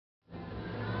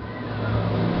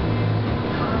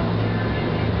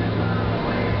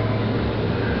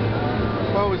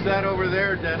was that over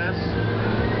there, Dennis?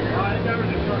 I think that was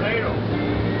a tornado.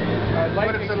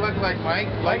 What does it look like, Mike?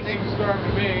 Lightning storm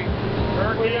to me.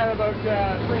 We had about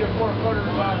 3 to 4 footers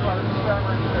off our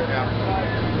starboard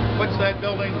side. What's that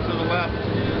building to the left?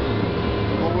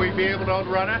 Will we be able to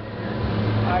outrun it?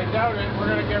 I doubt it. We're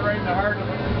going to get right in the heart of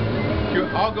it.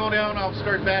 I'll go down. I'll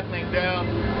start battening down.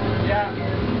 Yeah,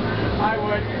 I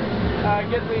would.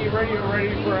 Get the radio ready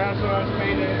for SOS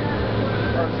Mayday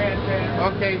or Fan.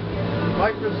 Okay.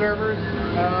 Life preservers.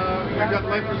 We've got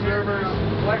life preservers.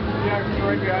 Life jackets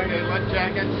right behind. Okay, life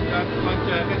jackets. Got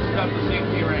the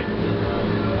safety ring.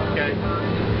 Okay.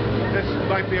 This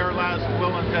might be our last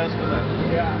will and testament.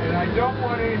 Yeah, and I don't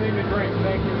want anything to drink.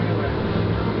 Thank you.